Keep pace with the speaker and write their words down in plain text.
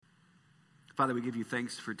Father, we give you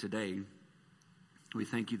thanks for today. We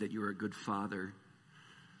thank you that you are a good Father.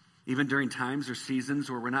 Even during times or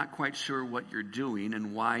seasons where we're not quite sure what you're doing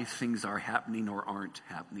and why things are happening or aren't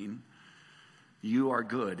happening, you are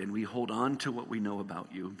good, and we hold on to what we know about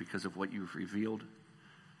you because of what you've revealed.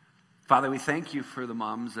 Father, we thank you for the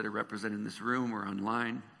moms that are represented in this room or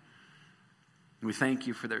online. And we thank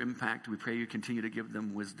you for their impact. We pray you continue to give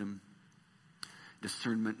them wisdom,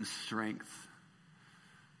 discernment, and strength.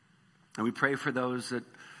 And we pray for those that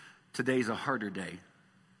today's a harder day,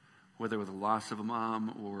 whether with a loss of a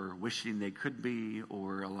mom or wishing they could be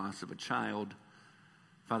or a loss of a child.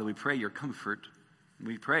 Father, we pray your comfort.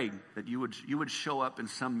 We pray that you would show up in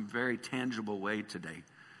some very tangible way today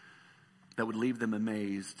that would leave them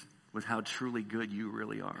amazed with how truly good you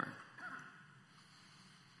really are.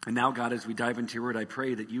 And now, God, as we dive into your word, I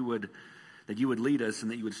pray that you would lead us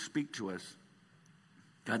and that you would speak to us.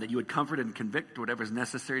 God, that you would comfort and convict whatever is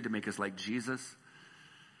necessary to make us like Jesus.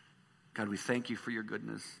 God, we thank you for your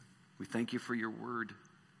goodness. We thank you for your word.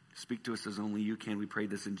 Speak to us as only you can. We pray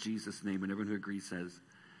this in Jesus' name. And everyone who agrees says,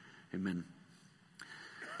 amen.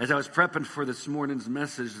 As I was prepping for this morning's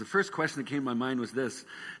message, the first question that came to my mind was this.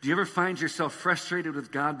 Do you ever find yourself frustrated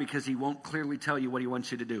with God because he won't clearly tell you what he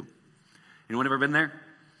wants you to do? Anyone ever been there?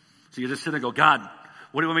 So you just sit there and go, God,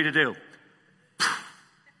 what do you want me to do?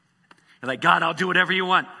 You're like, God, I'll do whatever you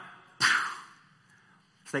want.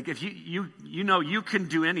 It's like if you know you can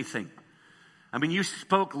do anything. I mean, you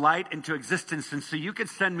spoke light into existence, and so you could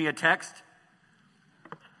send me a text.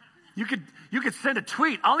 You could send a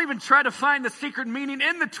tweet. I'll even try to find the secret meaning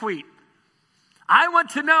in the tweet. I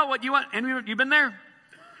want to know what you want. And you've been there?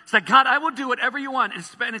 It's like, God, I will do whatever you want.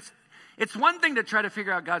 And it's one thing to try to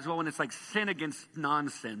figure out God's will when it's like sin against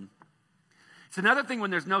non-sin. It's another thing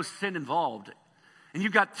when there's no sin involved. And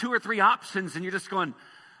you've got 2 or 3 options, and you're just going,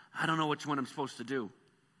 I don't know which one I'm supposed to do.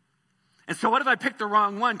 And so what if I pick the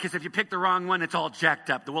wrong one? Because if you pick the wrong one, it's all jacked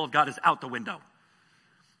up. The will of God is out the window.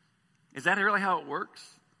 Is that really how it works?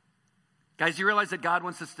 Guys, you realize that God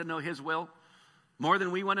wants us to know his will more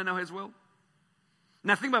than we want to know his will?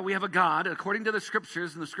 Now think about it. We have a God, according to the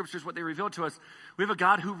scriptures, and the scriptures, what they reveal to us, we have a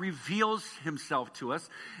God who reveals himself to us,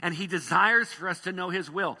 and he desires for us to know his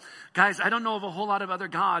will. Guys, I don't know of a whole lot of other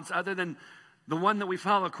gods other than the one that we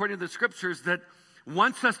follow according to the scriptures that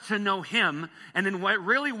wants us to know him, and then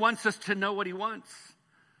really wants us to know what he wants.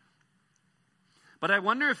 But I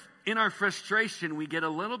wonder if in our frustration we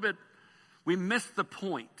miss the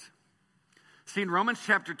point. See, in Romans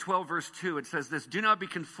chapter 12, verse 2, it says this, do not be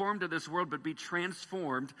conformed to this world, but be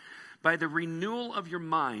transformed by the renewal of your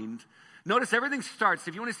mind. Notice everything starts,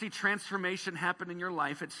 if you want to see transformation happen in your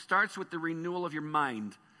life, it starts with the renewal of your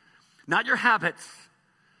mind. Not your habits,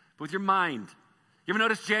 but with your mind. You ever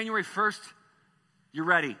notice January 1st, you're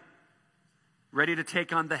ready to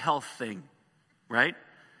take on the health thing, right?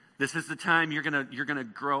 This is the time you're gonna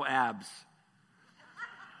grow abs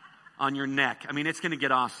on your neck. I mean, it's gonna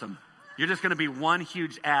get awesome. You're just gonna be one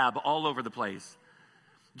huge ab all over the place.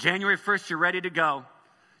 January 1st, you're ready to go.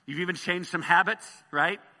 You've even changed some habits,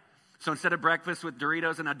 right? So instead of breakfast with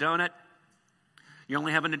Doritos and a donut, you're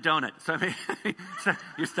only having a donut. So, I mean,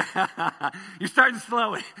 you're starting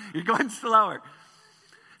slowly. You're going slower.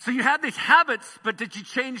 So you had these habits, but did you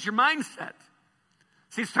change your mindset?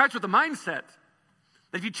 See, it starts with the mindset.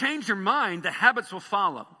 If you change your mind, the habits will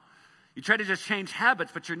follow. You try to just change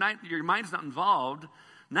habits, but your mind's not involved.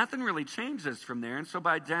 Nothing really changes from there. And so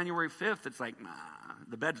by January 5th, it's like, nah,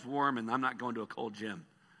 the bed's warm and I'm not going to a cold gym.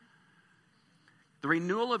 The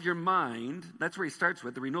renewal of your mind, that's where he starts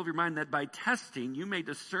with, the renewal of your mind, that by testing, you may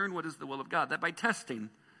discern what is the will of God. That by testing.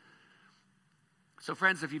 So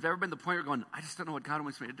friends, if you've ever been to the point where you're going, I just don't know what God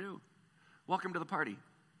wants me to do, welcome to the party.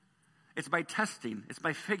 It's by testing. It's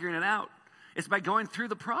by figuring it out. It's by going through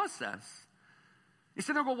the process. You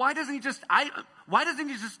sit there and go, why doesn't he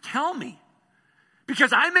just tell me?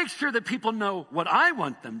 Because I make sure that people know what I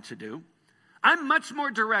want them to do. I'm much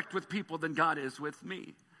more direct with people than God is with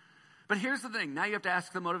me. But here's the thing. Now you have to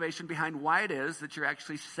ask the motivation behind why it is that you're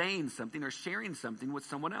actually saying something or sharing something with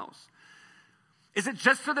someone else. Is it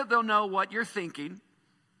just so that they'll know what you're thinking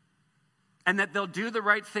and that they'll do the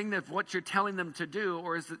right thing of what you're telling them to do,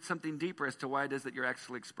 or is it something deeper as to why it is that you're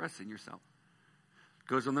actually expressing yourself?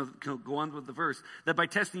 Go on with the verse. That by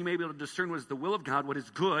testing you may be able to discern what is the will of God, what is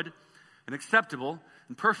good and acceptable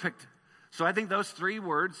and perfect. So I think those 3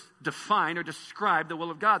 words define or describe the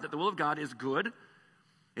will of God. That the will of God is good,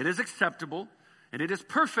 it is acceptable, and it is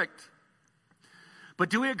perfect. But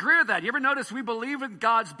do we agree with that? You ever notice we believe in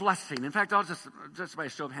God's blessing? In fact, I'll just by a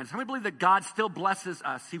show of hands. How many believe that God still blesses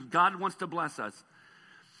us? God wants to bless us.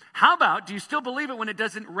 How about, do you still believe it when it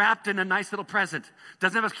doesn't wrapped in a nice little present?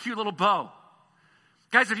 Doesn't have a cute little bow?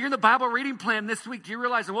 Guys, if you're in the Bible reading plan this week, do you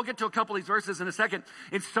realize, and we'll get to a couple of these verses in a second,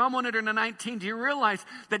 in Psalm 119, do you realize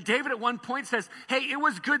that David at one point says, hey, it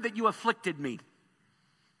was good that you afflicted me.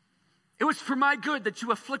 It was for my good that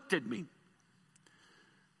you afflicted me.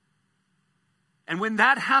 And when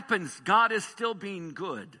that happens, God is still being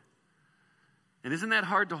good. And isn't that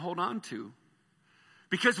hard to hold on to?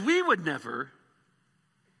 Because we would never.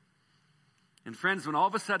 And friends, when all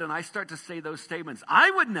of a sudden I start to say those statements,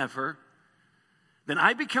 I would never, then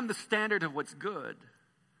I become the standard of what's good.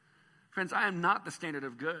 Friends, I am not the standard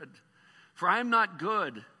of good. For I am not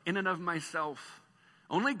good in and of myself.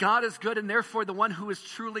 Only God is good, and therefore the one who is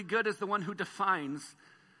truly good is the one who defines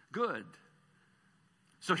good.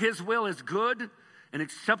 So his will is good and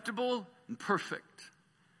acceptable and perfect.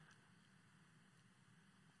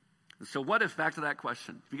 And so what if, back to that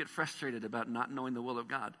question, if you get frustrated about not knowing the will of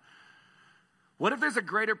God, what if there's a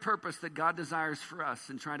greater purpose that God desires for us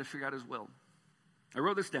in trying to figure out his will? I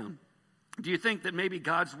wrote this down. Do you think that maybe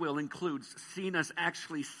God's will includes seeing us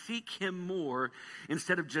actually seek him more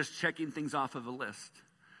instead of just checking things off of a list?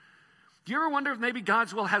 Do you ever wonder if maybe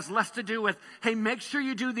God's will has less to do with, hey, make sure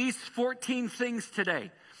you do these 14 things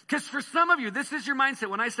today? Because for some of you, this is your mindset.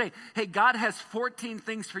 When I say, hey, God has 14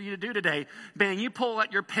 things for you to do today, man, you pull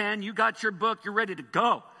out your pen, you got your book, you're ready to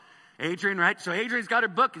go. Adrian, right? So Adrian's got her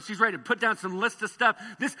book, and she's ready to put down some list of stuff.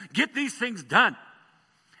 Get these things done.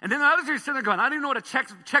 And then the others are sitting there going, I don't even know what a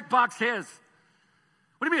checkbox is.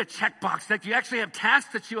 What do you mean a checkbox? Like, do you actually have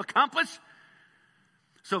tasks that you accomplish?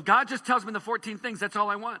 So if God just tells me the 14 things, that's all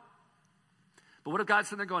I want. But what if God's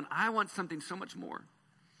sitting there going, I want something so much more.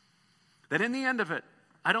 That in the end of it,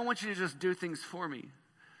 I don't want you to just do things for me.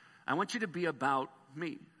 I want you to be about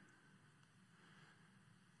me.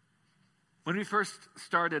 When we first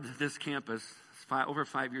started this campus over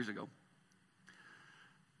 5 years ago,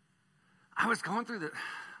 I was going through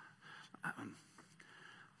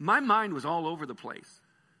my mind was all over the place.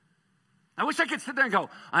 I wish I could sit there and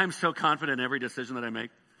go, I'm so confident in every decision that I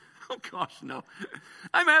make. Oh gosh, no.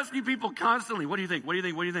 I'm asking people constantly, what do you think? What do you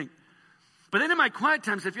think? What do you think? But then in my quiet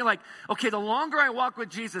times, I feel like, okay, the longer I walk with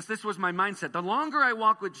Jesus, this was my mindset. The longer I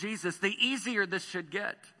walk with Jesus, the easier this should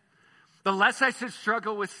get. The less I should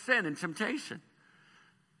struggle with sin and temptation.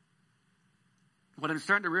 What I'm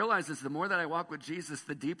starting to realize is the more that I walk with Jesus,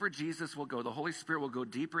 the deeper Jesus will go. The Holy Spirit will go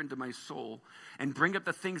deeper into my soul and bring up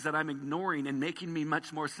the things that I'm ignoring and making me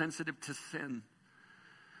much more sensitive to sin.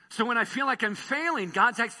 So when I feel like I'm failing,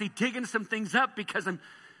 God's actually digging some things up because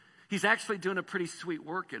He's actually doing a pretty sweet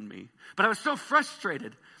work in me. But I was so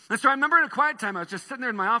frustrated. And so I remember in a quiet time, I was just sitting there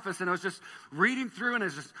in my office and I was just reading through and I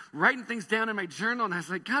was just writing things down in my journal. And I was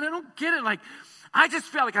like, God, I don't get it. Like, I just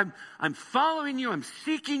feel like I'm following you. I'm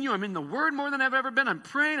seeking you. I'm in the Word more than I've ever been. I'm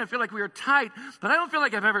praying. I feel like we are tight. But I don't feel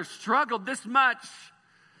like I've ever struggled this much.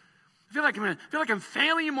 I feel like I'm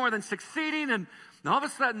failing you more than succeeding. And all of a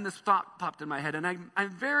sudden, this thought popped in my head. And I'm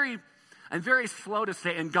very slow to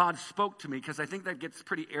say, and God spoke to me, because I think that gets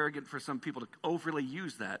pretty arrogant for some people to overly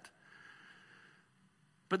use that.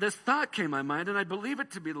 But this thought came to my mind, and I believe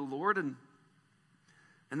it to be the Lord. And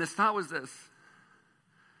this thought was this.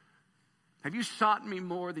 Have you sought me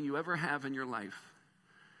more than you ever have in your life?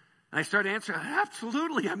 And I started answering,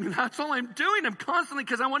 absolutely. I mean, that's all I'm doing. I'm constantly,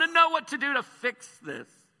 because I want to know what to do to fix this.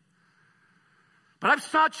 But I've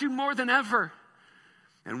sought you more than ever.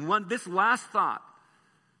 And this last thought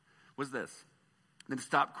was this. Then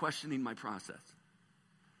stop questioning my process.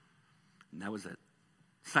 And that was it.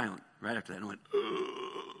 Silent right after that. And I went,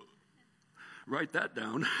 ugh. Write that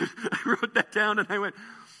down. I wrote that down and I went,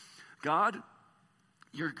 God,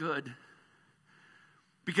 you're good.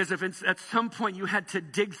 Because if at some point you had to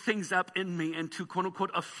dig things up in me and to quote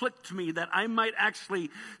unquote afflict me, that I might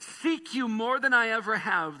actually seek you more than I ever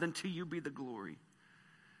have, then to you be the glory.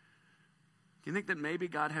 Do you think that maybe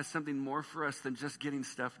God has something more for us than just getting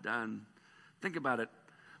stuff done? Think about it.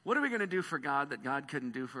 What are we going to do for God that God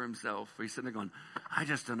couldn't do for himself? Or he's sitting there going, I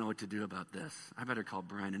just don't know what to do about this. I better call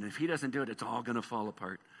Brian. And if he doesn't do it, it's all going to fall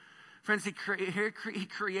apart. Friends, he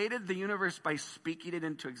created the universe by speaking it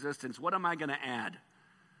into existence. What am I going to add?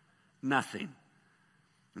 Nothing.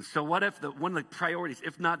 And so what if one of the priorities,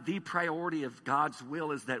 if not the priority of God's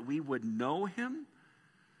will, is that we would know him,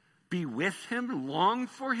 be with him, long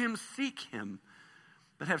for him, seek him.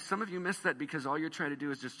 But have some of you missed that because all you're trying to do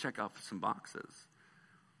is just check off some boxes?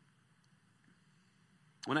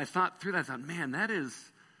 When I thought through that, I thought, man,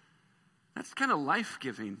 that's kind of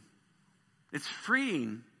life-giving. It's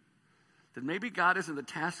freeing that maybe God isn't the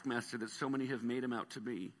taskmaster that so many have made him out to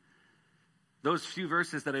be. Those few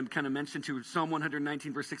verses that I kind of mentioned to, Psalm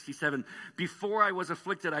 119, verse 67, before I was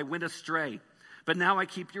afflicted, I went astray, but now I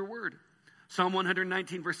keep your word. Psalm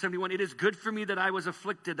 119, verse 71, it is good for me that I was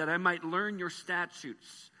afflicted, that I might learn your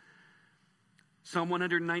statutes. Psalm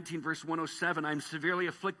 119, verse 107, I am severely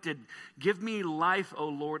afflicted. Give me life, O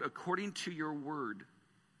Lord, according to your word.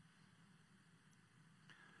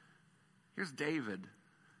 Here's David.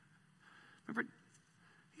 Remember,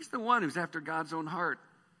 he's the one who's after God's own heart.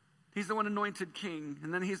 He's the one anointed king.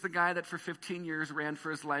 And then he's the guy that for 15 years ran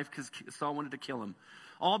for his life because Saul wanted to kill him.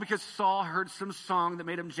 All because Saul heard some song that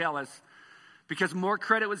made him jealous. Because more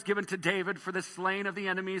credit was given to David for the slaying of the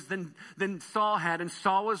enemies than Saul had. And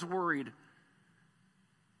Saul was worried.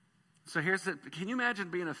 So can you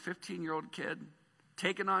imagine being a 15-year-old kid,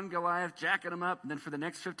 taking on Goliath, jacking him up, and then for the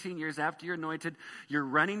next 15 years after you're anointed, you're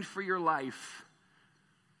running for your life.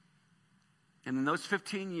 And in those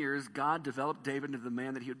 15 years, God developed David into the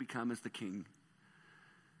man that he would become as the king.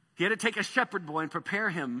 He had to take a shepherd boy and prepare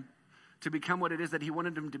him to become what it is that he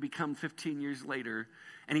wanted him to become 15 years later.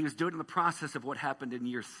 And he was doing it in the process of what happened in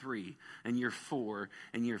year 3 and year 4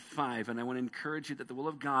 and year 5. And I want to encourage you that the will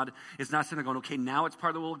of God is not sitting there going, okay, now it's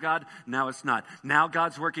part of the will of God, now it's not. Now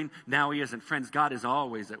God's working, now he isn't. Friends, God is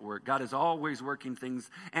always at work. God is always working things,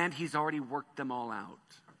 and he's already worked them all out.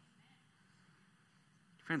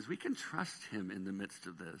 Friends, we can trust him in the midst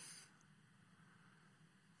of this.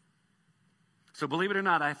 So believe it or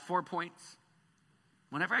not, I have 4 points.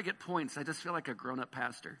 Whenever I get points, I just feel like a grown-up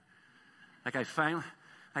pastor. Like I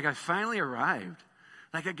finally arrived.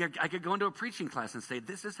 Like I could go into a preaching class and say,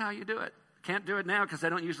 this is how you do it. Can't do it now because I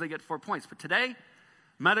don't usually get 4 points. But today,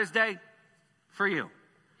 Mother's Day, for you.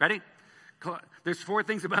 Ready? There's 4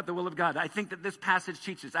 things about the will of God. I think that this passage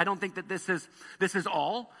teaches. I don't think that this is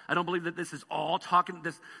all. I don't believe that this is all talking.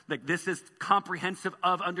 This is comprehensive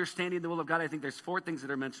of understanding the will of God. I think there's 4 things that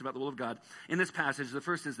are mentioned about the will of God in this passage. The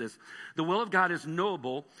first is this: the will of God is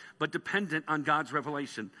knowable but dependent on God's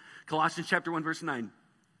revelation. Colossians chapter 1, verse 9.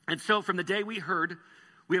 And so from the day we heard,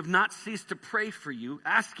 we have not ceased to pray for you,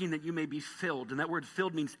 asking that you may be filled. And that word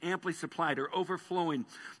filled means amply supplied or overflowing,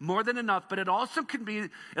 more than enough. But it also can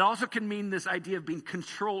mean this idea of being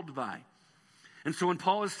controlled by. And so when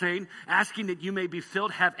Paul is saying, asking that you may be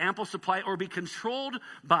filled, have ample supply, or be controlled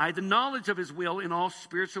by the knowledge of his will in all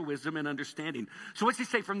spiritual wisdom and understanding. So what's he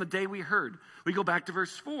say? From the day we heard. We go back to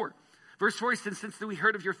verse 4. Verse 4 says, since we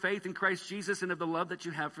heard of your faith in Christ Jesus and of the love that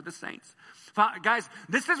you have for the saints. Guys,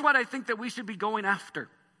 this is what I think that we should be going after.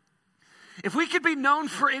 If we could be known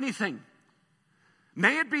for anything,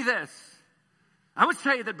 may it be this. I would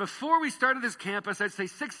say that before we started this campus, I'd say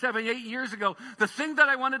 6, 7, 8 years ago, the thing that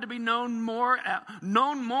I wanted to be known more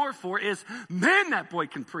for is, man, that boy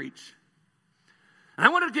can preach. And I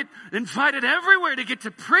wanted to get invited everywhere to get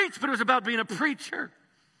to preach, but it was about being a preacher.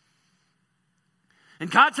 And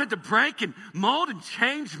God's had to break and mold and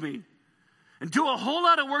change me and do a whole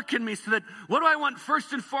lot of work in me so that what do I want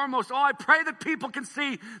first and foremost? Oh, I pray that people can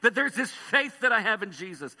see that there's this faith that I have in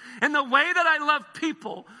Jesus. And the way that I love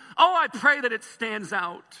people, oh, I pray that it stands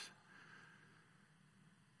out.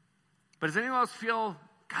 But does anyone else feel,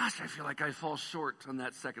 gosh, I feel like I fall short on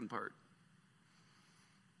that second part?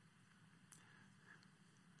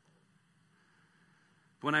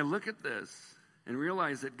 When I look at this and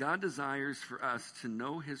realize that God desires for us to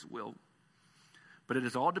know his will, but it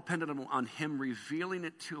is all dependent on him revealing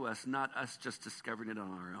it to us, not us just discovering it on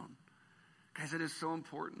our own. Guys, it is so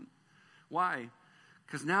important. Why?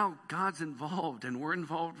 Because now God's involved and we're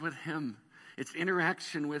involved with him. It's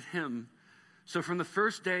interaction with him. So from the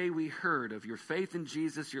first day we heard of your faith in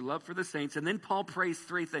Jesus, your love for the saints, and then Paul prays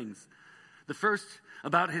 3 things. The first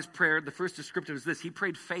about his prayer, the first descriptive is this: he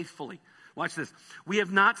prayed faithfully. Watch this. We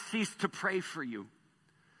have not ceased to pray for you.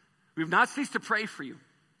 We have not ceased to pray for you.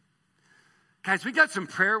 Guys, we got some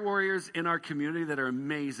prayer warriors in our community that are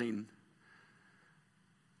amazing.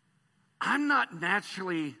 I'm not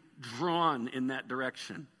naturally drawn in that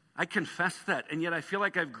direction. I confess that, and yet I feel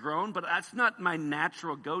like I've grown, but that's not my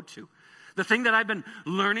natural go-to. The thing that I've been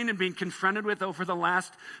learning and being confronted with over the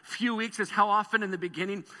last few weeks is how often in the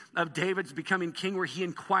beginning of David's becoming king where he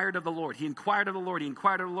inquired of the Lord. He inquired of the Lord. He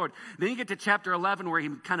inquired of the Lord. Then you get to chapter 11 where he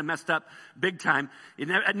kind of messed up big time.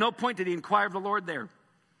 At no point did he inquire of the Lord there.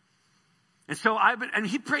 And so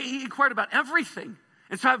he inquired about everything.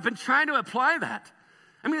 And so I've been trying to apply that.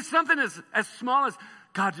 I mean, it's something as small as,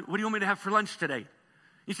 God, what do you want me to have for lunch today?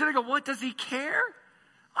 You said, I go, what, does he care?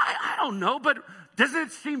 I don't know, but doesn't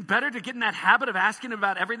it seem better to get in that habit of asking him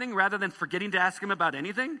about everything rather than forgetting to ask him about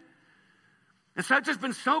anything? And so I've just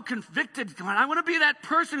been so convicted. I want to be that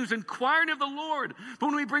person who's inquiring of the Lord. But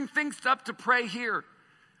when we bring things up to pray here,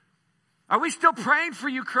 are we still praying for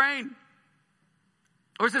Ukraine?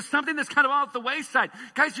 Or is it something that's kind of off the wayside?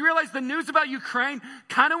 Guys, you realize the news about Ukraine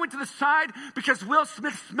kind of went to the side because Will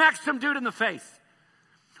Smith smacked some dude in the face.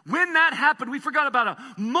 When that happened, we forgot about a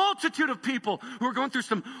multitude of people who were going through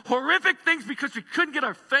some horrific things because we couldn't get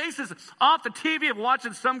our faces off the TV of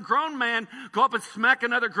watching some grown man go up and smack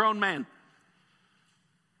another grown man.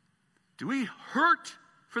 Do we hurt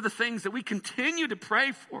for the things that we continue to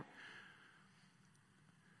pray for?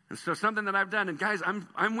 And so something that I've done, and guys,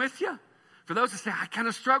 I'm with you. For those that say, I kind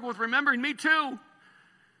of struggle with remembering, me too.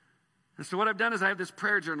 And so what I've done is I have this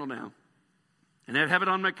prayer journal now. And I have it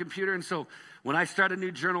on my computer. And so when I start a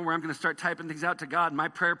new journal where I'm going to start typing things out to God, my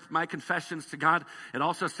prayer, my confessions to God, it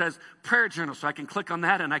also says prayer journal. So I can click on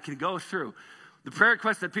that and I can go through the prayer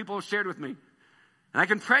requests that people have shared with me. And I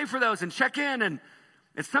can pray for those and check in. And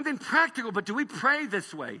it's something practical, but do we pray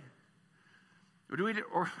this way?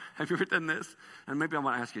 Or have you ever done this? And maybe I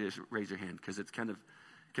want to ask you to raise your hand because it's kind of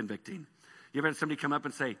convicting. You ever had somebody come up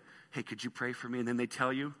and say, hey, could you pray for me? And then they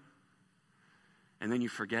tell you, and then you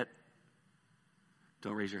forget?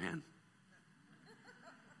 Don't raise your hand.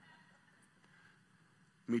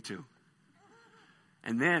 Me too.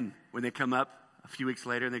 And then when they come up a few weeks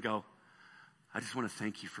later and they go, I just want to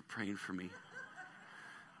thank you for praying for me.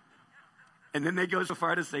 And then they go so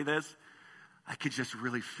far to say this, I could just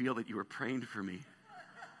really feel that you were praying for me.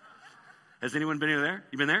 Has anyone been there?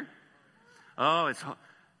 You been there? Oh,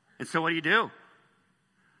 and so what do?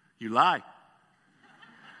 You lie.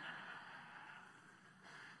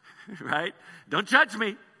 Right? Don't judge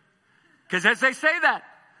me. Because as they say that,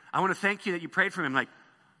 I want to thank you that you prayed for me. I'm like,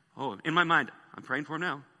 oh, in my mind, I'm praying for him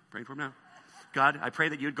now. Praying for him now. God, I pray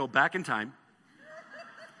that you would go back in time.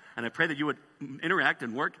 And I pray that you would interact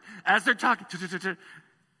and work as they're talking.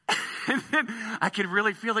 And then I could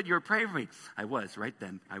really feel that you were praying for me. I was, right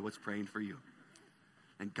then. I was praying for you.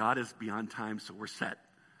 And God is beyond time, so we're set.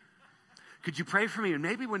 Could you pray for me? And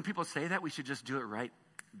maybe when people say that, we should just do it right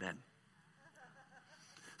then.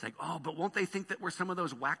 It's like, oh, but won't they think that we're some of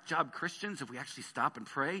those whack job Christians if we actually stop and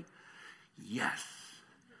pray? Yes.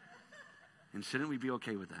 And shouldn't we be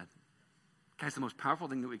okay with that? Guys, the most powerful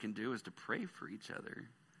thing that we can do is to pray for each other.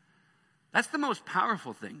 That's the most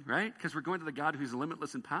powerful thing, right? Because we're going to the God who's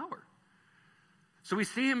limitless in power. So we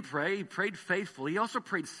see him pray. He prayed faithfully. He also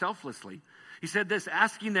prayed selflessly. He said this,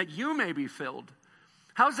 asking that you may be filled.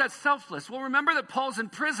 How's that selfless? Well, remember that Paul's in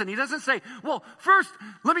prison. He doesn't say, well, first,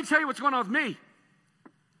 let me tell you what's going on with me.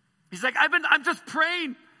 He's like, I'm just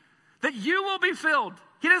praying that you will be filled.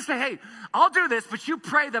 He doesn't say, hey, I'll do this, but you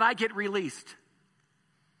pray that I get released.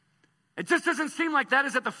 It just doesn't seem like that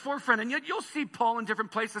is at the forefront. And yet you'll see Paul in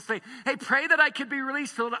different places say, hey, pray that I could be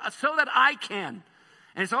released so that I can.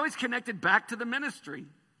 And it's always connected back to the ministry.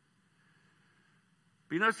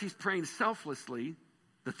 But you notice he's praying selflessly.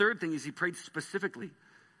 The third thing is he prayed specifically.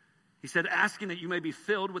 He said, asking that you may be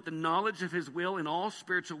filled with the knowledge of his will in all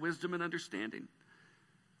spiritual wisdom and understanding.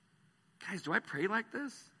 Guys, do I pray like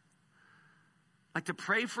this? Like to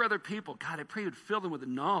pray for other people. God, I pray you'd fill them with the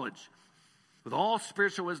knowledge, with all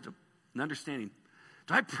spiritual wisdom and understanding.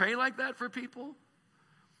 Do I pray like that for people?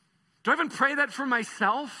 Do I even pray that for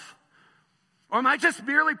myself? Or am I just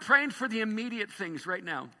merely praying for the immediate things right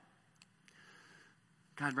now?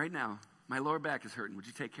 God, right now, my lower back is hurting. Would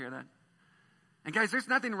you take care of that? And guys, there's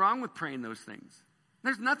nothing wrong with praying those things.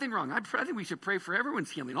 There's nothing wrong. I think we should pray for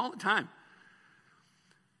everyone's healing all the time.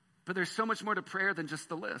 But there's so much more to prayer than just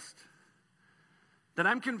the list. That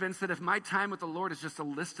I'm convinced that if my time with the Lord is just a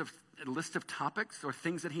list of topics or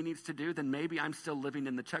things that he needs to do, then maybe I'm still living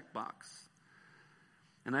in the checkbox.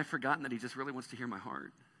 And I've forgotten that he just really wants to hear my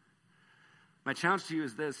heart. My challenge to you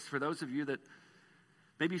is this, for those of you that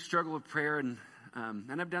maybe struggle with prayer, and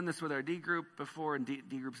I've done this with our D group before and D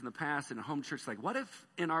groups in the past and a home church, like what if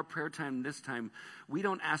in our prayer time this time, we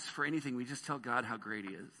don't ask for anything, we just tell God how great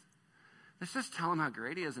he is. Let's just tell him how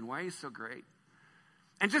great he is and why he's so great.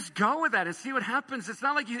 And just go with that and see what happens. It's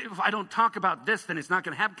not like if I don't talk about this, then it's not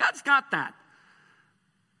going to happen. God's got that.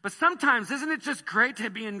 But sometimes, isn't it just great to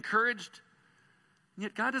be encouraged? And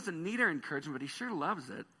yet God doesn't need our encouragement, but he sure loves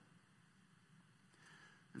it.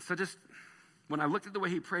 And so just, when I looked at the way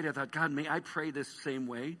he prayed, I thought, God, may I pray this same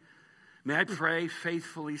way? May I pray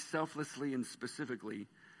faithfully, selflessly, and specifically?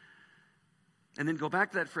 And then go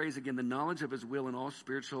back to that phrase again, the knowledge of his will in all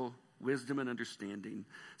spiritual wisdom and understanding.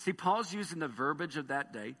 See, Paul's using the verbiage of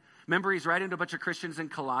that day. Remember, he's writing to a bunch of Christians in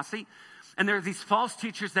Colossae. And there are these false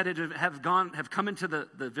teachers that have come into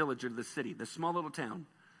the village or the city, the small little town.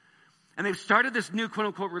 And they've started this new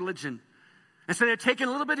quote-unquote religion Instead of taking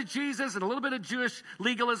a little bit of Jesus and a little bit of Jewish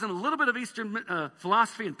legalism, a little bit of Eastern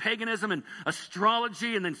philosophy and paganism and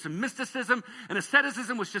astrology and then some mysticism and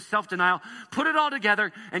asceticism, was just self-denial, put it all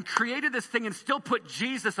together and created this thing and still put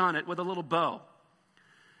Jesus on it with a little bow.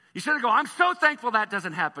 You should go, I'm so thankful that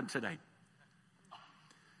doesn't happen today.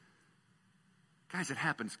 Guys, it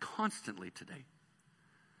happens constantly today.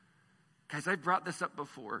 Guys, I've brought this up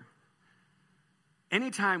before.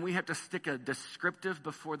 Anytime we have to stick a descriptive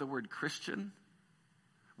before the word Christian,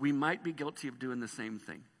 we might be guilty of doing the same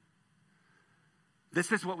thing.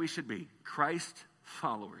 This is what we should be, Christ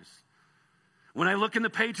followers. When I look in the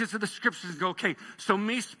pages of the scriptures and go, okay, so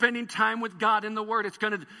me spending time with God in the Word, it's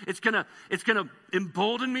gonna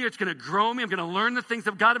embolden me, it's gonna grow me, I'm gonna learn the things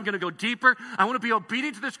of God, I'm gonna go deeper. I want to be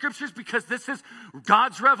obedient to the scriptures because this is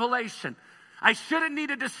God's revelation. I shouldn't need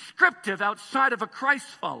a descriptive outside of a Christ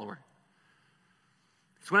follower.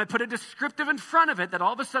 It's when I put a descriptive in front of it that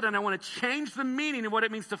all of a sudden I want to change the meaning of what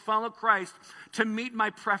it means to follow Christ to meet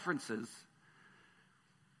my preferences,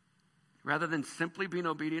 rather than simply being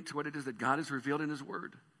obedient to what it is that God has revealed in His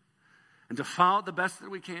Word and to follow it the best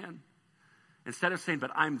that we can. Instead of saying,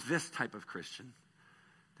 but I'm this type of Christian.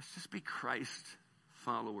 Let's just be Christ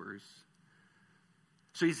followers.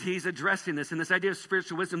 So he's addressing this, and this idea of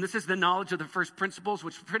spiritual wisdom. This is the knowledge of the first principles,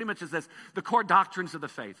 which pretty much is this, the core doctrines of the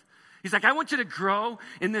faith. He's like, I want you to grow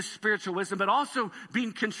in this spiritual wisdom, but also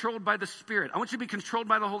being controlled by the Spirit. I want you to be controlled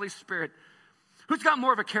by the Holy Spirit. Who's got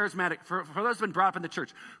more of a charismatic, for those who've been brought up in the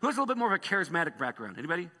church, who has a little bit more of a charismatic background?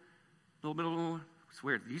 Anybody? A little bit, it's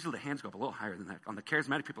weird. Usually the hands go up a little higher than that. On the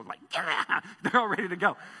charismatic, people are like, yeah, they're all ready to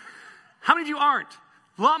go. How many of you aren't?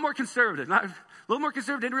 A lot more conservative. A little more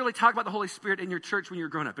conservative, didn't really talk about the Holy Spirit in your church when you were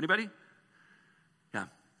growing up. Anybody? Yeah.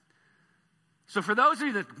 So for those of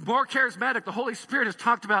you that are more charismatic, the Holy Spirit is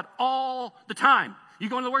talked about all the time. You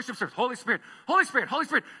go into the worship service, Holy Spirit, Holy Spirit, Holy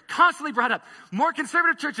Spirit, constantly brought up. More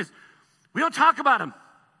conservative churches, we don't talk about Him.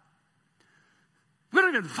 We don't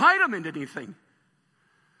even invite Him into anything.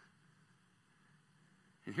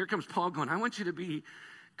 And here comes Paul going, I want you to be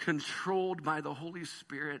controlled by the Holy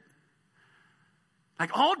Spirit.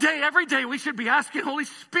 Like all day, every day, we should be asking, Holy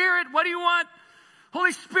Spirit, what do you want?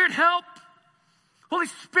 Holy Spirit, help. Holy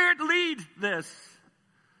Spirit, lead this.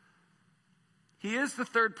 He is the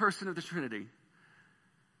third person of the Trinity.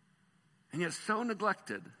 And yet so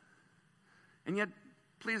neglected. And yet,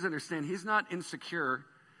 please understand, He's not insecure.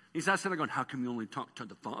 He's not sitting there going, how come you only talk to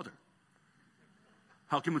the Father?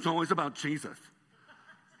 How come it's always about Jesus?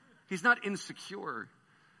 He's not insecure.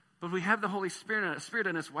 But we have the Holy Spirit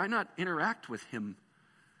in us. Why not interact with Him?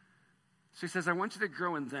 So he says, I want you to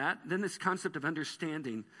grow in that. Then this concept of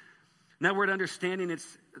understanding. And that word understanding,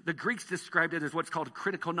 the Greeks described it as what's called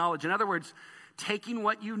critical knowledge. In other words, taking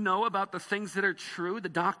what you know about the things that are true, the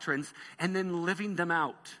doctrines, and then living them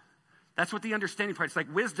out. That's what the understanding part is.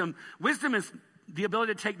 Like wisdom. Wisdom is the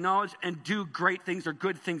ability to take knowledge and do great things or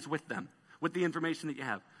good things with them, with the information that you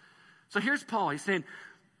have. So here's Paul. He's saying,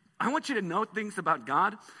 I want you to know things about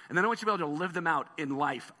God, and then I want you to be able to live them out in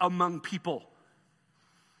life among people.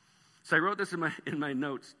 So I wrote this in my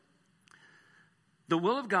notes. The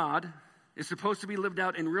will of God is supposed to be lived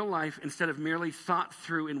out in real life instead of merely thought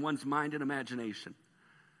through in one's mind and imagination.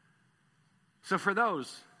 So for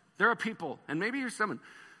those, there are people, and maybe you're someone,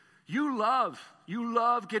 you love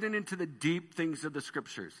getting into the deep things of the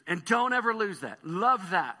scriptures. And don't ever lose that. Love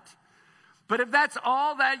that. But if that's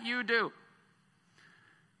all that you do,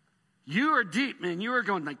 you are deep, man. You are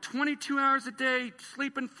going like 22 hours a day,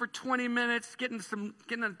 sleeping for 20 minutes, getting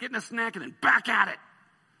a snack, and then back at it.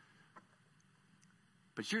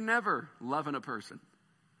 But you're never loving a person.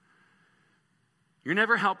 You're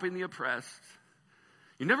never helping the oppressed.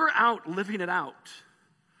 You're never out living it out.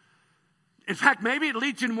 In fact, maybe it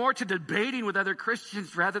leads you more to debating with other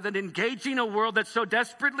Christians rather than engaging a world that so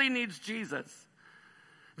desperately needs Jesus.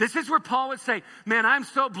 This is where Paul would say, man, I'm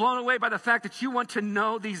so blown away by the fact that you want to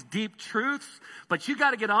know these deep truths, but you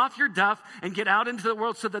got to get off your duff and get out into the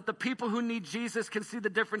world so that the people who need Jesus can see the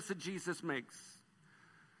difference that Jesus makes.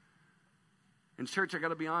 In church, I got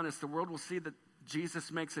to be honest, the world will see that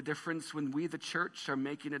Jesus makes a difference when we, the church, are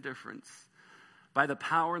making a difference by the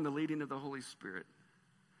power and the leading of the Holy Spirit.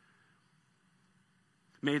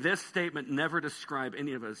 May this statement never describe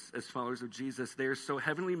any of us as followers of Jesus. They are so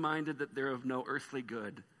heavenly minded that they're of no earthly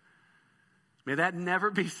good. May that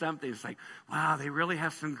never be something. It's like, wow, they really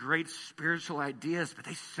have some great spiritual ideas, but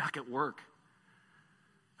they suck at work.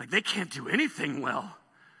 Like they can't do anything well.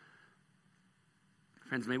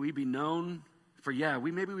 Friends, may we be known for,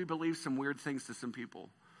 maybe we believe some weird things to some people.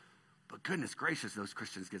 But goodness gracious, those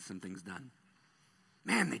Christians get some things done.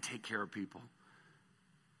 Man, they take care of people.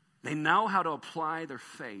 They know how to apply their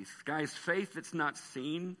faith. Guys, faith that's not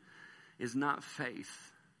seen is not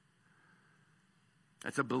faith.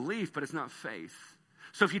 That's a belief, but it's not faith.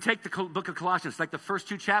 So if you take the book of Colossians, like the first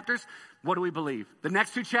 2 chapters, what do we believe? The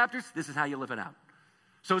next 2 chapters, this is how you live it out.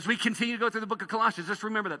 So as we continue to go through the book of Colossians, just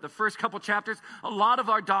remember that the first couple chapters, a lot of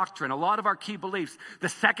our doctrine, a lot of our key beliefs. The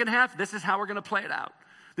second half, this is how we're going to play it out.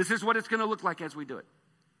 This is what it's going to look like as we do it.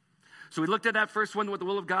 So we looked at that first one, what the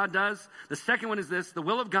will of God does. The second one is this: the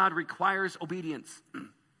will of God requires obedience.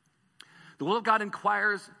 The will of God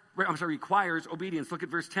requires obedience. Look at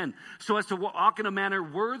verse 10. So as to walk in a manner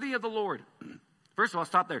worthy of the Lord. First of all,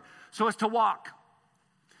 stop there. So as to walk.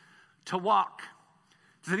 To walk.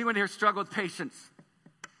 Does anyone here struggle with patience?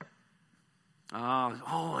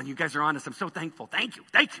 Oh, and you guys are honest. I'm so thankful. Thank you.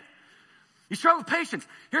 You struggle with patience.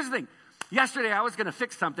 Here's the thing. Yesterday, I was going to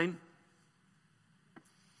fix something.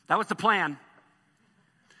 That was the plan.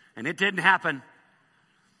 And it didn't happen.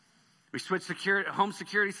 We switched home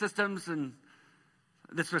security systems, and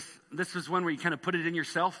this was one where you kind of put it in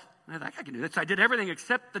yourself. And I thought, I can do this. I did everything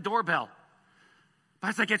except the doorbell. But I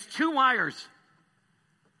was like, it's 2 wires.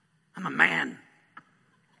 I'm a man.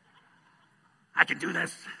 I can do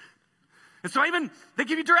this. And so they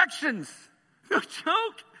give you directions. No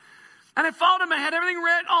joke. And I followed them. I had everything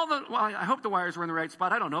read. I hope the wires were in the right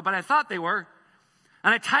spot. I don't know, but I thought they were.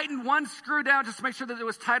 And I tightened one screw down just to make sure that it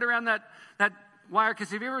was tight around that wire. Because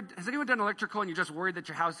has anyone done electrical and you're just worried that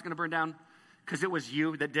your house is going to burn down? Because it was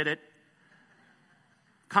you that did it.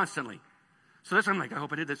 Constantly. So that's why I'm like, I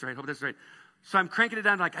hope I did this right. I hope this is right. So I'm cranking it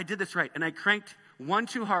down like, I did this right. And I cranked one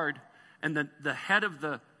too hard, and the head of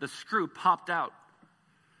the screw popped out.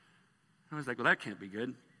 I was like, well, that can't be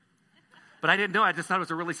good. But I didn't know. I just thought it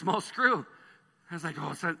was a really small screw. I was like,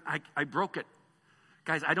 so I broke it.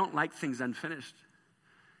 Guys, I don't like things unfinished.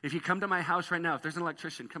 If you come to my house right now, if there's an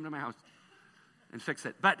electrician, come to my house and fix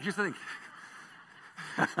it. But here's the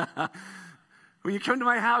thing. When you come to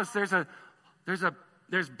my house,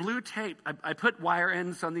 there's blue tape. I put wire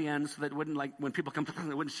ends on the ends so that it wouldn't, like, when people come,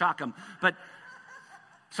 it wouldn't shock them. But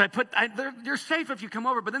so you're safe if you come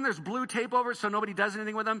over, but then there's blue tape over it so nobody does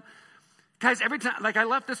anything with them. Guys, every time, like I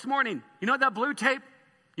left this morning, you know what that blue tape,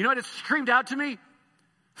 you know what it screamed out to me?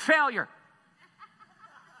 Failure.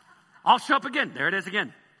 I'll show up again. There it is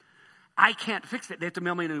again. I can't fix it. They have to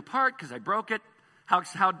mail me a new part because I broke it. How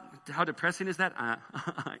depressing is that?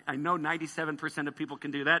 I know 97% of people can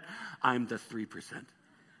do that. I'm the 3%.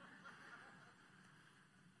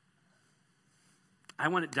 I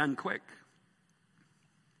want it done quick.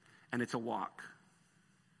 And it's a walk.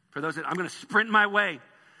 For those that I'm going to sprint my way.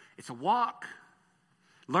 It's a walk.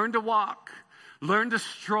 Learn to walk. Learn to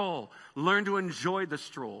stroll. Learn to enjoy the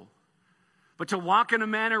stroll. But to walk in a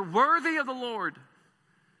manner worthy of the Lord.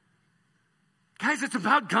 Guys, it's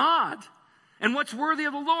about God. And what's worthy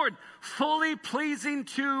of the Lord? Fully pleasing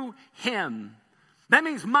to Him. That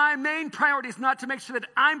means my main priority is not to make sure that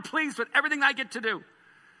I'm pleased with everything I get to do,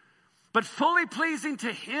 but fully pleasing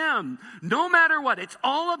to Him, no matter what. It's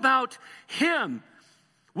all about Him.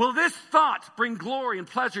 Will this thought bring glory and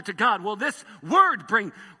pleasure to God? Will this word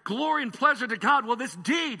bring glory and pleasure to God? Will this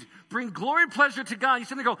deed bring glory and pleasure to God? You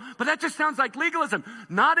sit there and go, but that just sounds like legalism.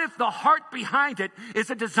 Not if the heart behind it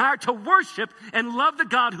is a desire to worship and love the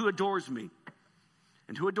God who adores me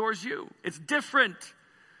and who adores you. It's different.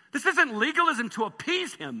 This isn't legalism to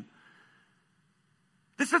appease Him.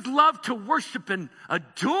 This is love to worship and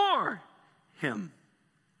adore Him.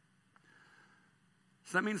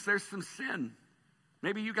 So that means there's some sin.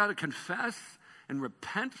 Maybe you got to confess and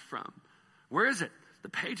repent from. Where is it? The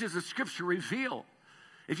pages of Scripture reveal.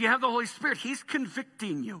 If you have the Holy Spirit, He's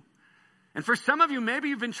convicting you. And for some of you, maybe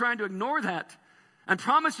you've been trying to ignore that. And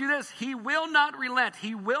promise you this, He will not relent.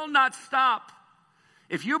 He will not stop.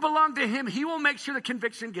 If you belong to Him, He will make sure the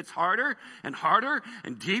conviction gets harder and harder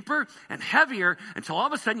and deeper and heavier until all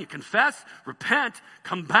of a sudden you confess, repent,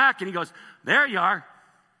 come back, and He goes, there you are.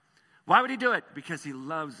 Why would He do it? Because He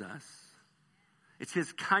loves us. It's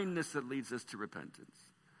His kindness that leads us to repentance.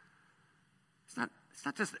 It's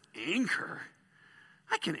not just anger.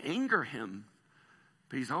 I can anger Him,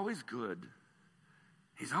 but He's always good.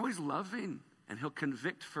 He's always loving, and He'll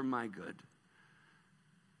convict for my good.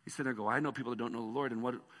 He said, I know people that don't know the Lord,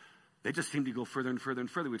 and they just seem to go further and further and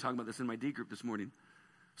further. We were talking about this in my D group this morning.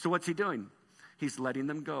 So what's He doing? He's letting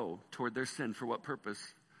them go toward their sin. For what purpose?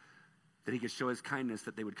 That He could show His kindness,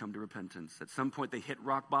 that they would come to repentance. At some point, they hit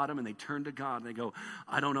rock bottom, and they turn to God, and they go,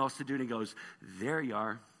 I don't know what else to do. And He goes, there you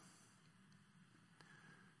are.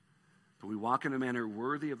 But we walk in a manner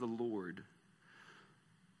worthy of the Lord,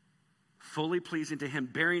 fully pleasing to Him,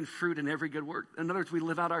 bearing fruit in every good work. In other words, we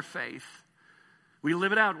live out our faith. We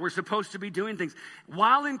live it out. We're supposed to be doing things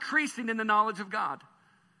while increasing in the knowledge of God.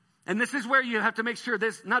 And this is where you have to make sure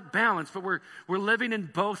there's not balance, but we're living in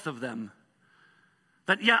both of them.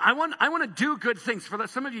 That, yeah, I want to do good things. For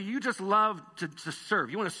some of you, you just love to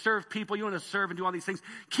serve. You want to serve people. You want to serve and do all these things.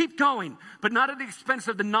 Keep going, but not at the expense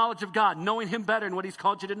of the knowledge of God, knowing Him better and what He's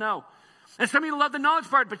called you to know. And some of you love the knowledge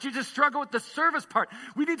part, but you just struggle with the service part.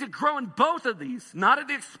 We need to grow in both of these, not at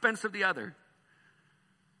the expense of the other.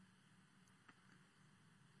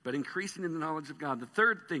 But increasing in the knowledge of God. The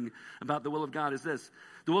third thing about the will of God is this.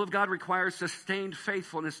 The will of God requires sustained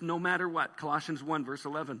faithfulness no matter what. Colossians 1, verse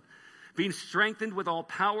 11. Being strengthened with all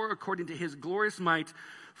power according to His glorious might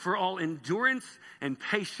for all endurance and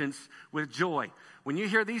patience with joy. When you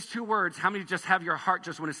hear these two words, how many just have your heart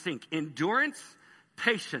just want to sink? Endurance,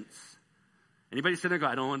 patience. Anybody sit there and go,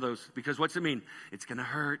 I don't want those. Because what's it mean? It's going to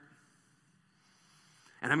hurt.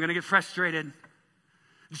 And I'm going to get frustrated.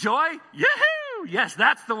 Joy? Yahoo! Yes,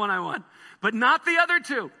 that's the one I want. But not the other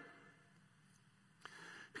two.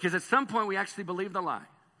 Because at some point we actually believe the lie.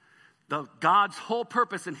 God's whole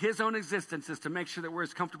purpose in His own existence is to make sure that we're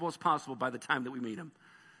as comfortable as possible by the time that we meet Him.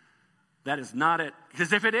 That is not it.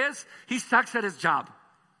 Because if it is, He sucks at His job.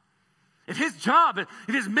 If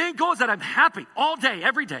His main goal is that I'm happy all day,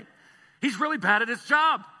 every day, He's really bad at His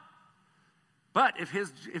job. But if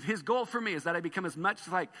his goal for me is that I become as much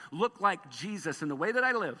look like Jesus in the way that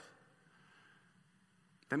I live,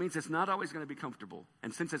 that means it's not always going to be comfortable.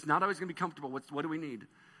 And since it's not always going to be comfortable, what do we need?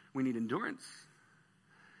 We need endurance.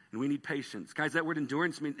 And we need patience. Guys, that word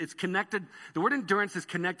endurance means it's connected. The word endurance is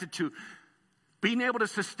connected to being able to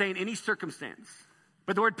sustain any circumstance.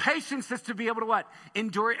 But the word patience is to be able to what?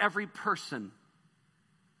 Endure every person.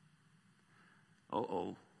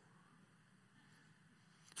 To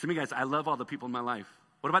me, guys, I love all the people in my life.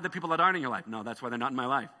 What about the people that aren't in your life? No, that's why they're not in my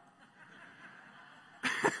life.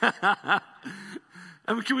 I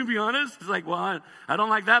mean, can we be honest? It's like, well, I don't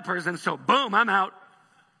like that person, so boom, I'm out.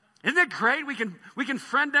 Isn't it great? We can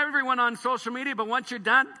friend everyone on social media, but once you're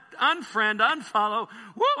done, unfriend, unfollow.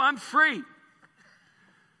 Woo, I'm free.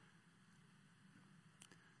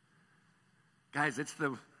 Guys, it's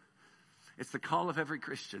the call of every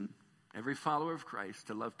Christian, every follower of Christ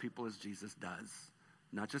to love people as Jesus does.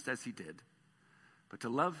 Not just as He did, but to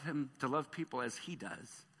love Him, to love people as He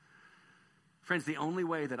does. Friends, the only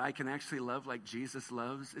way that I can actually love like Jesus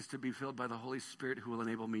loves is to be filled by the Holy Spirit who will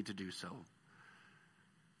enable me to do so.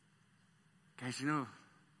 Guys, it's going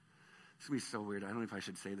to be so weird. I don't know if I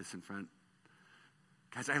should say this in front.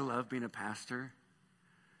 Guys, I love being a pastor.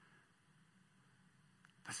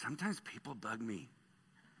 But sometimes people bug me.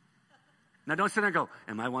 Now, don't sit there and go,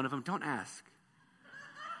 am I one of them? Don't ask.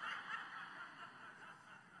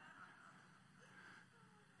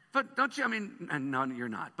 But don't you, no, you're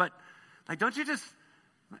not. But, don't you just,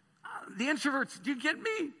 the introverts, do you get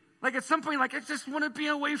me? At some point, I just want to be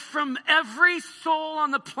away from every soul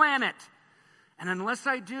on the planet. And unless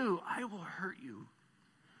I do, I will hurt you.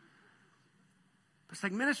 It's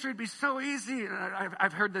ministry would be so easy.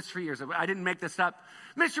 I've heard this for years. I didn't make this up.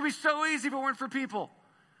 Ministry would be so easy if it weren't for people.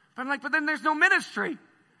 But I'm but then there's no ministry.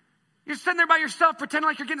 You're sitting there by yourself pretending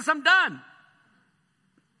like you're getting something done.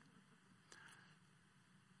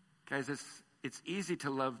 Guys, it's easy to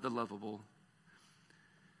love the lovable.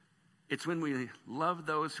 It's when we love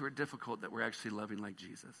those who are difficult that we're actually loving like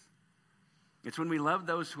Jesus. It's when we love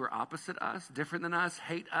those who are opposite us, different than us,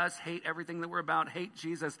 hate everything that we're about, hate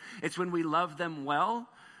Jesus. It's when we love them well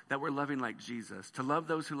that we're loving like Jesus. To love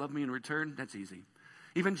those who love me in return, that's easy.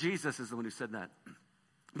 Even Jesus is the one who said that.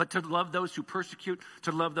 But to love those who persecute,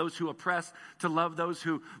 to love those who oppress, to love those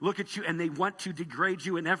who look at you and they want to degrade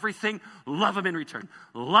you in everything, love them in return.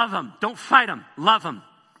 Love them. Don't fight them. Love them.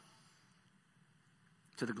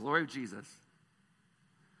 To the glory of Jesus.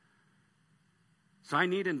 So I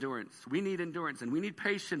need endurance. We need endurance. And we need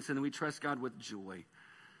patience. And we trust God with joy.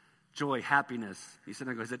 Joy, happiness. He said,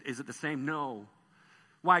 is it the same? No.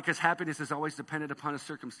 Why? Because happiness is always dependent upon a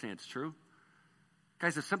circumstance. True?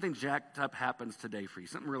 Guys, if something jacked up happens today for you,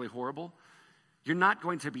 something really horrible, you're not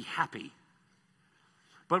going to be happy.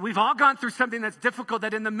 But we've all gone through something that's difficult,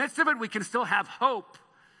 that in the midst of it, we can still have hope.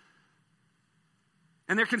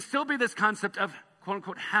 And there can still be this concept of, quote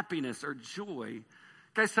unquote, happiness or joy.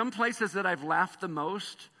 Guys, some places that I've laughed the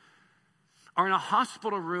most are in a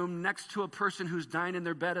hospital room next to a person who's dying in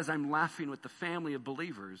their bed as I'm laughing with the family of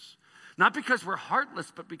believers. Not because we're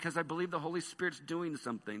heartless, but because I believe the Holy Spirit's doing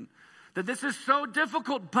something. That this is so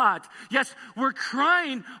difficult, but yes, we're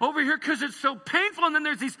crying over here because it's so painful, and then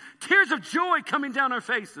there's these tears of joy coming down our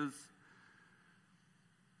faces.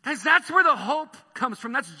 Guys, that's where the hope comes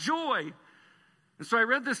from. That's joy. And so I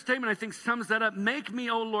read this statement, I think sums that up. Make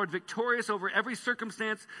me, O Lord, victorious over every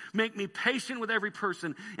circumstance. Make me patient with every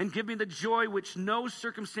person. And give me the joy which no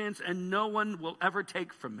circumstance and no one will ever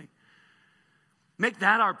take from me. Make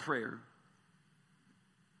that our prayer.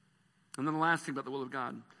 And then the last thing about the will of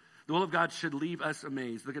God. The will of God should leave us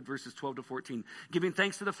amazed. Look at verses 12 to 14. Giving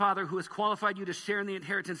thanks to the Father who has qualified you to share in the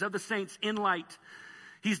inheritance of the saints in light.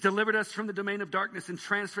 He's delivered us from the domain of darkness and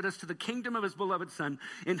transferred us to the kingdom of his beloved Son,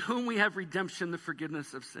 in whom we have redemption, the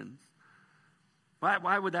forgiveness of sins.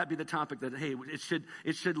 Why would that be the topic that, hey,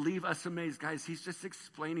 it should leave us amazed? Guys, he's just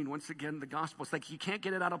explaining once again the gospel. It's like you can't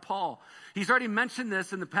get it out of Paul. He's already mentioned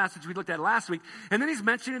this in the passage we looked at last week, and then he's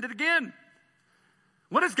mentioning it again.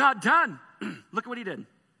 What has God done? Look at what he did.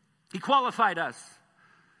 He qualified us.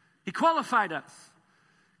 He qualified us.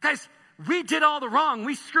 Guys, we did all the wrong.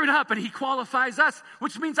 We screwed up, and he qualifies us,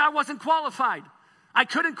 which means I wasn't qualified. I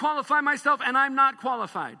couldn't qualify myself, and I'm not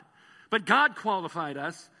qualified. But God qualified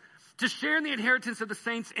us to share in the inheritance of the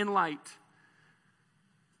saints in light.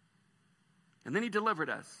 And then he delivered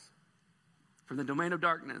us from the domain of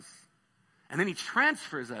darkness. And then he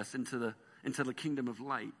transfers us into the kingdom of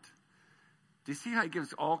light. Do you see how he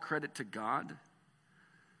gives all credit to God?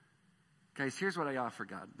 Guys, here's what I offer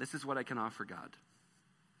God. This is what I can offer God.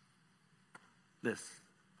 This.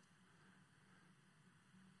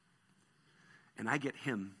 And I get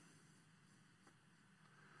him.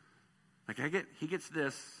 He gets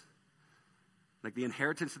this. Like the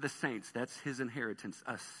inheritance of the saints. That's his inheritance,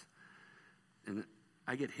 us. And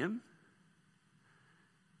I get him.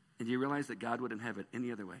 And do you realize that God wouldn't have it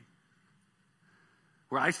any other way?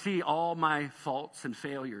 Where I see all my faults and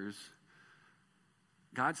failures,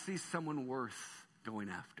 God sees someone worth going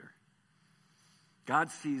after. God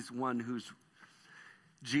sees one who's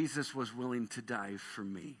Jesus was willing to die for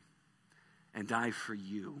me and die for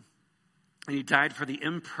you. And he died for the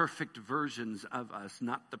imperfect versions of us,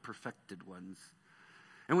 not the perfected ones.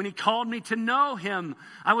 And when he called me to know him,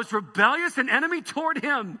 I was rebellious, an enemy toward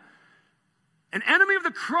him. An enemy of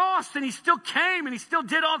the cross, and he still came and he still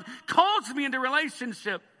did calls me into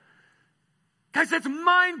relationship. Guys, that's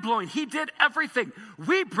mind-blowing. He did everything.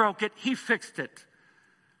 We broke it, he fixed it.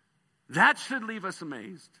 That should leave us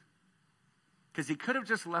amazed. Because he could have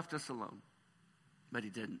just left us alone, but he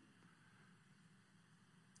didn't.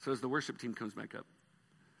 So as the worship team comes back up,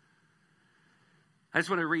 I just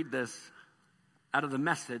want to read this out of the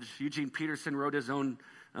Message. Eugene Peterson wrote his own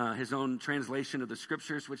translation of the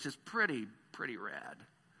scriptures, which is pretty rad.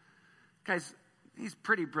 Guys, he's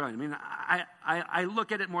pretty brilliant. I mean, I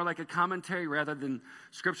look at it more like a commentary rather than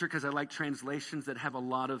scripture because I like translations that have a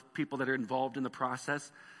lot of people that are involved in the process.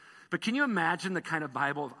 But can you imagine the kind of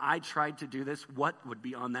Bible, if I tried to do this, what would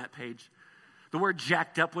be on that page? The word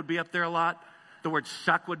jacked up would be up there a lot. The word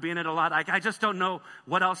suck would be in it a lot. I just don't know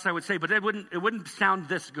what else I would say, but it wouldn't sound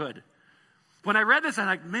this good. When I read this, I'm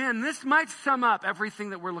like, man, this might sum up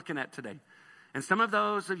everything that we're looking at today. And some of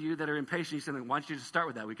those of you that are impatient, you said, why don't you just start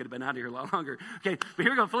with that? We could have been out of here a lot longer. Okay, but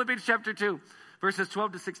here we go. Philippians chapter 2, verses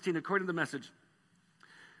 12 to 16, according to the Message.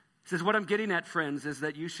 It says, what I'm getting at, friends, is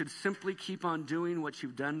that you should simply keep on doing what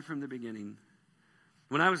you've done from the beginning.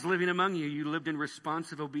 When I was living among you, you lived in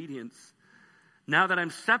responsive obedience. Now that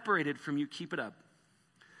I'm separated from you, keep it up.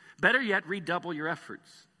 Better yet, redouble your efforts.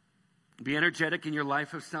 Be energetic in your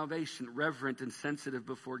life of salvation, reverent and sensitive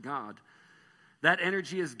before God. That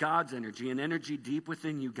energy is God's energy, an energy deep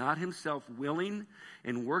within you, God himself willing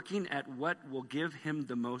and working at what will give him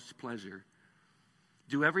the most pleasure.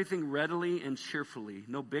 Do everything readily and cheerfully.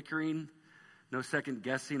 No bickering, no second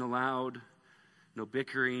guessing aloud, no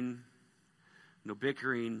bickering, no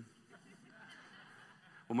bickering.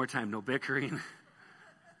 One more time, no bickering.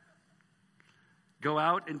 Go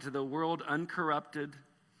out into the world uncorrupted,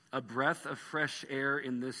 a breath of fresh air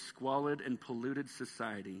in this squalid and polluted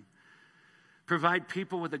society. Provide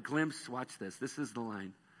people with a glimpse, watch this is the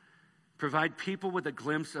line. Provide people with a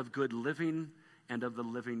glimpse of good living and of the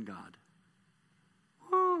living God.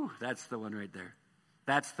 Woo, that's the one right there.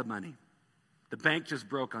 That's the money. The bank just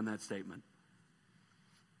broke on that statement.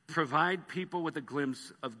 Provide people with a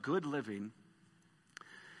glimpse of good living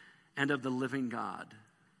and of the living God.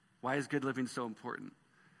 Why is good living so important?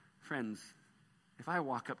 Friends, if I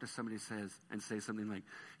walk up to somebody and say something like,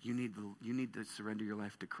 you need to surrender your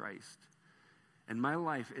life to Christ, and my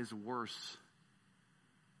life is worse,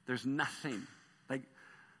 there's nothing. Like,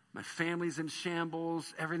 my family's in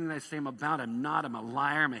shambles, everything I say I'm about, I'm not, I'm a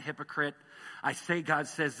liar, I'm a hypocrite. I say God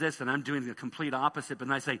says this, and I'm doing the complete opposite, but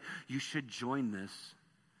then I say, you should join this.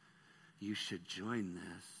 You should join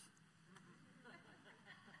this.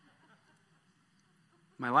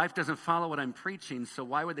 My life doesn't follow what I'm preaching, so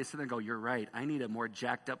why would they sit there and go, you're right, I need a more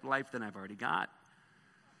jacked up life than I've already got.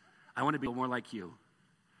 I want to be more like you.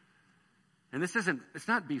 And it's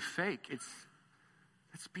not be fake.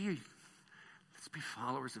 Let's be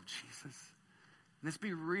followers of Jesus. And let's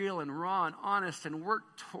be real and raw and honest and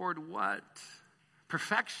work toward what?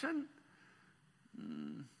 Perfection?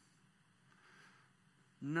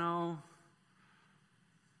 No.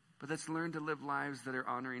 But let's learn to live lives that are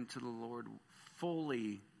honoring to the Lord,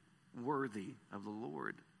 fully worthy of the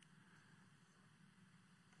Lord.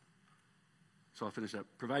 So I'll finish up.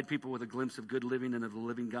 Provide people with a glimpse of good living and of the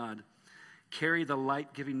living God. Carry the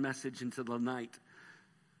light-giving message into the night,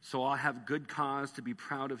 so I'll have good cause to be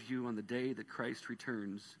proud of you on the day that Christ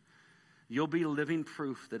returns. You'll be living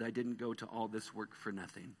proof that I didn't go to all this work for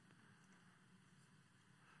nothing.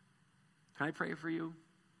 Can I pray for you?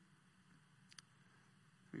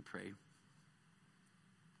 Let me pray.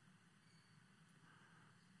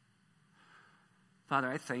 Father,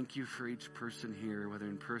 I thank you for each person here, whether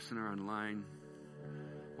in person or online,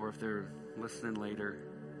 or if they're listening later.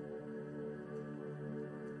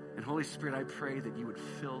 And Holy Spirit, I pray that you would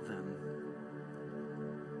fill them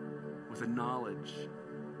with a knowledge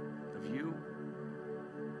of you.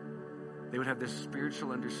 They would have this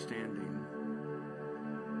spiritual understanding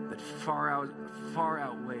that far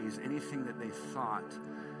outweighs anything that they thought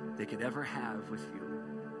they could ever have with you.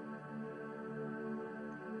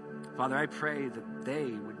 Father, I pray that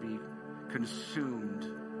they would be consumed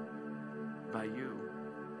by you.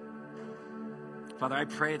 Father, I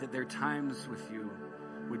pray that their times with you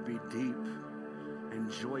would be deep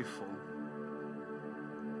and joyful.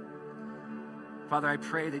 Father, I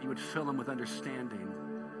pray that you would fill them with understanding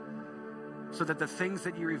so that the things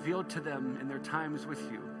that you revealed to them in their times with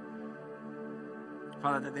you,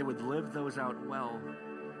 Father, that they would live those out well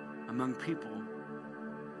among people,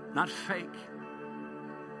 not fake,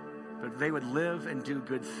 but they would live and do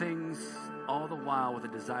good things all the while with a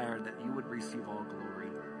desire that you would receive all glory.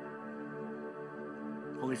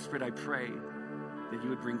 Holy Spirit, I pray that you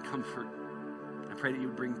would bring comfort. I pray that you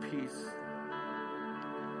would bring peace.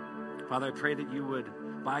 Father, I pray that you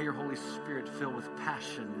would, by your Holy Spirit, fill with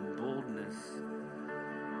passion and boldness.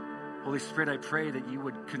 Holy Spirit, I pray that you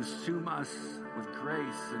would consume us with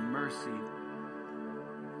grace and mercy.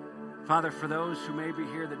 Father, for those who may be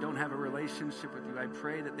here that don't have a relationship with you, I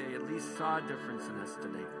pray that they at least saw a difference in us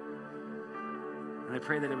today. And I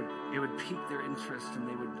pray that it would pique their interest and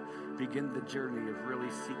they would begin the journey of really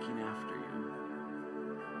seeking after you.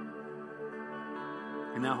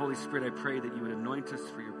 And now, Holy Spirit, I pray that you would anoint us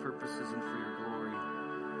for your purposes and for your glory.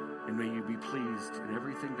 And may you be pleased in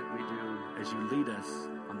everything that we do as you lead us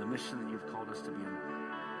on the mission that you've called us to be in.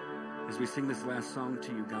 As we sing this last song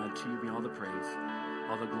to you, God, to you be all the praise,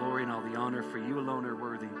 all the glory and all the honor, for you alone are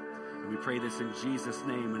worthy. And we pray this in Jesus'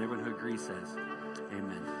 name, and everyone who agrees says,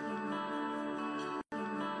 amen.